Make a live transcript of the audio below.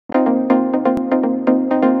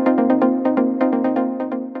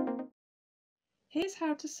Here's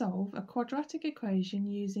how to solve a quadratic equation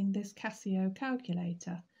using this Casio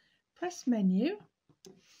calculator. Press Menu,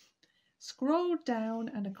 scroll down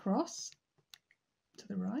and across to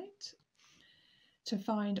the right to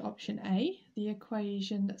find option A, the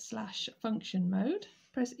equation/function mode.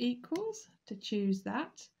 Press equals to choose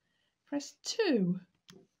that. Press 2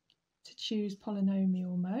 to choose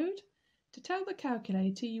polynomial mode. To tell the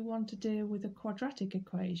calculator you want to deal with a quadratic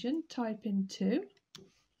equation, type in 2.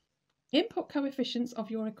 Input coefficients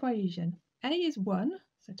of your equation. A is 1,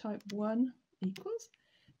 so type 1 equals.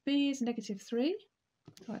 B is -3,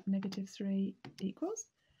 type -3 equals.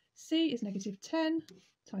 C is -10,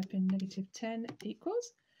 type in -10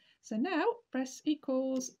 equals. So now press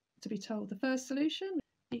equals to be told the first solution,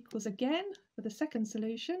 equals again for the second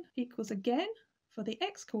solution, equals again for the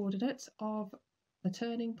x coordinates of the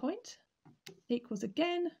turning point, equals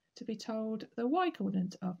again to be told the y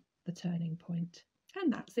coordinate of the turning point.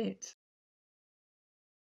 And that's it.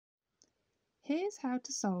 Here's how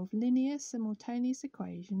to solve linear simultaneous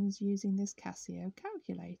equations using this Casio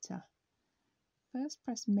calculator. First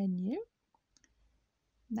press Menu.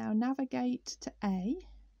 Now navigate to A,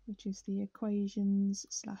 which is the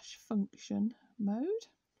equations/function mode.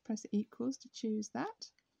 Press equals to choose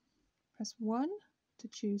that. Press 1 to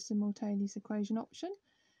choose simultaneous equation option.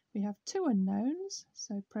 We have 2 unknowns,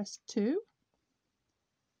 so press 2.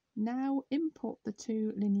 Now import the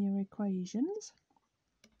 2 linear equations.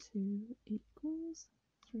 2 equals,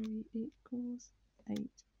 3 equals,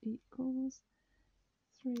 8 equals,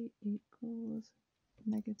 3 equals,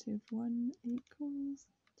 -1 equals,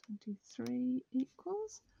 23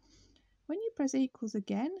 equals. When you press equals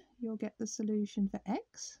again, you'll get the solution for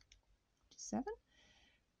x, which is 7.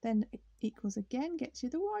 Then equals again gets you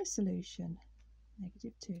the y solution,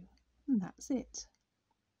 -2. And that's it.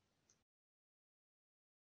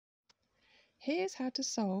 Here's how to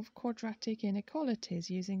solve quadratic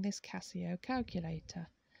inequalities using this Casio calculator.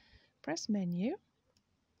 Press Menu.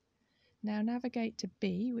 Now navigate to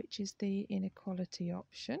B, which is the inequality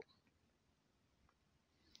option.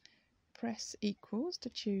 Press equals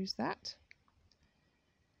to choose that.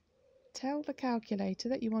 Tell the calculator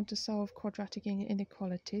that you want to solve quadratic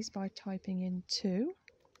inequalities by typing in 2.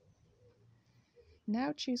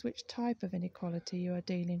 Now choose which type of inequality you are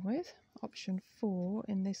dealing with. Option 4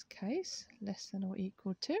 in this case, less than or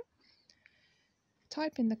equal to.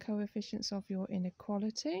 Type in the coefficients of your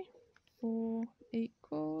inequality. 4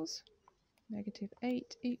 equals,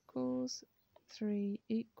 -8 equals, 3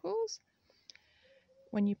 equals.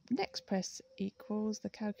 When you next press equals, the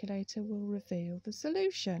calculator will reveal the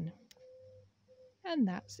solution. And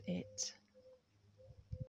that's it.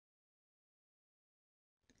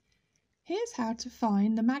 Here's how to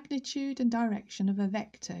find the magnitude and direction of a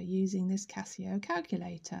vector using this Casio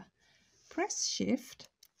calculator. Press Shift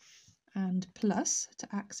and plus to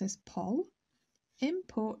access Pol.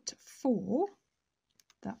 Import 4,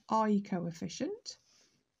 the I coefficient.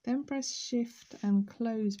 Then press Shift and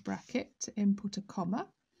close bracket to input a comma.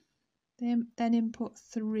 Then input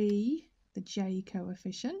 3, the J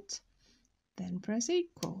coefficient. Then press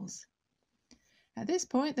equals. At this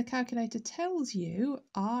point, the calculator tells you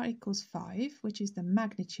r equals 5, which is the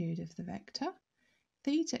magnitude of the vector.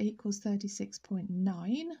 Theta equals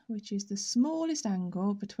 36.9, which is the smallest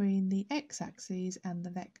angle between the x-axis and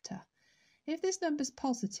the vector. If this number is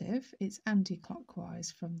positive, it's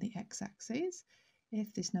anti-clockwise from the x-axis.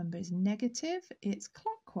 If this number is negative, it's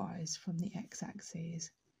clockwise from the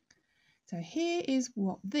x-axis. So here is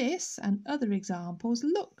what this and other examples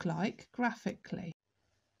look like graphically.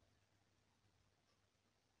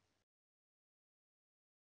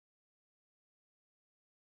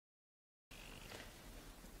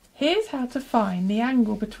 Here's how to find the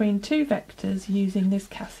angle between two vectors using this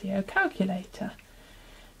Casio calculator.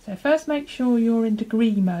 So first make sure you're in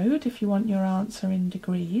degree mode if you want your answer in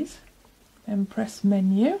degrees. Then press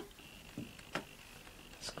Menu,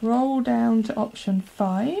 scroll down to option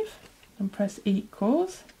 5 and press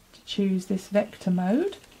equals to choose this vector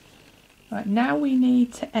mode. Right, now we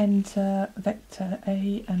need to enter vector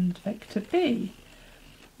A and vector B.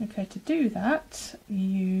 Okay, to do that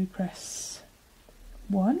you press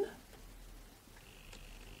 1,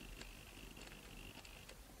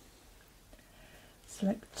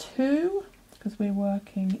 select 2 because we're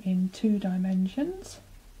working in 2 dimensions,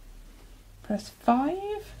 press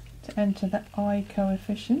 5 to enter the I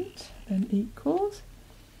coefficient, then equals,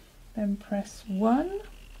 then press 1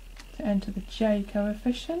 to enter the J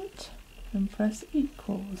coefficient, and press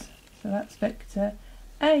equals. So that's vector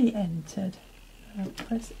A entered. Now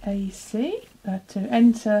press AC to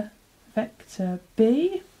enter vector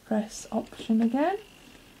B, press option again,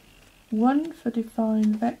 1 for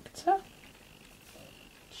define vector,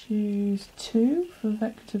 choose 2 for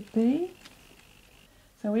vector B.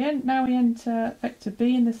 So now we enter vector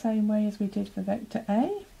B in the same way as we did for vector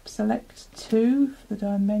A. Select 2 for the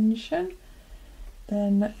dimension,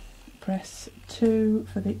 then press 2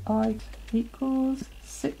 for the I equals,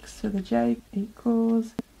 6 for the J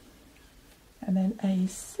equals, and then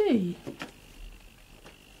AC.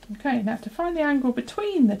 Okay, now to find the angle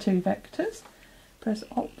between the two vectors, press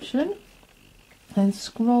Option, then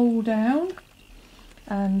scroll down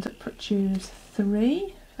and choose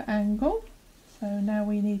 3 for angle. So now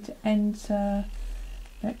we need to enter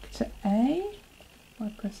vector A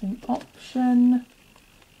by pressing Option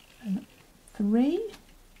and 3.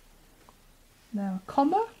 Now a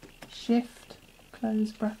comma, Shift,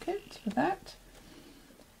 close bracket for that.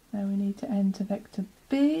 Now we need to enter vector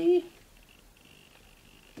B,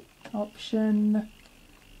 Option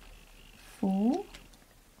 4,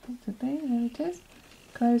 vector B, there it is,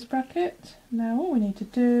 close bracket. Now all we need to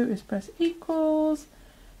do is press equals,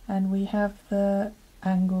 and we have the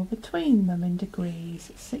angle between them in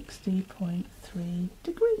degrees, 60.3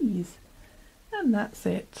 degrees. And that's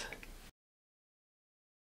it.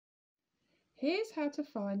 Here's how to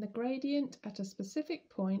find the gradient at a specific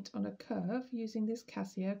point on a curve using this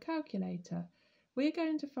Casio calculator. We're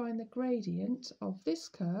going to find the gradient of this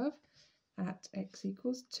curve at x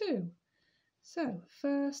equals 2. So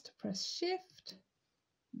first press Shift,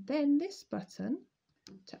 then this button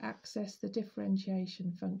to access the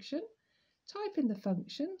differentiation function. Type in the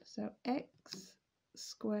function, so x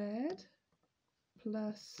squared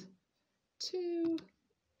plus 2x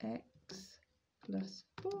plus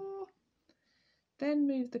 4. Then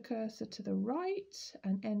move the cursor to the right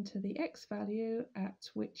and enter the x value at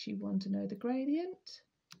which you want to know the gradient,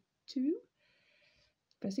 2.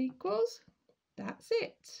 Press equals. That's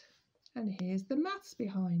it. And here's the maths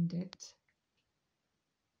behind it.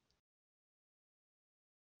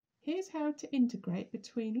 Here's how to integrate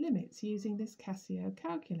between limits using this Casio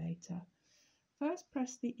calculator. First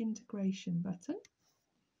press the integration button.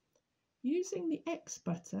 Using the X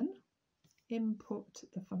button, input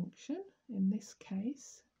the function, in this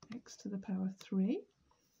case x to the power 3.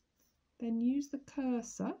 Then use the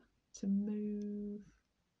cursor to move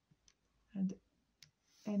and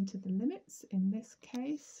enter the limits, in this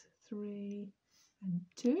case 3 and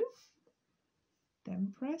 2.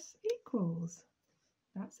 Then press equals.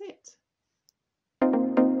 That's it.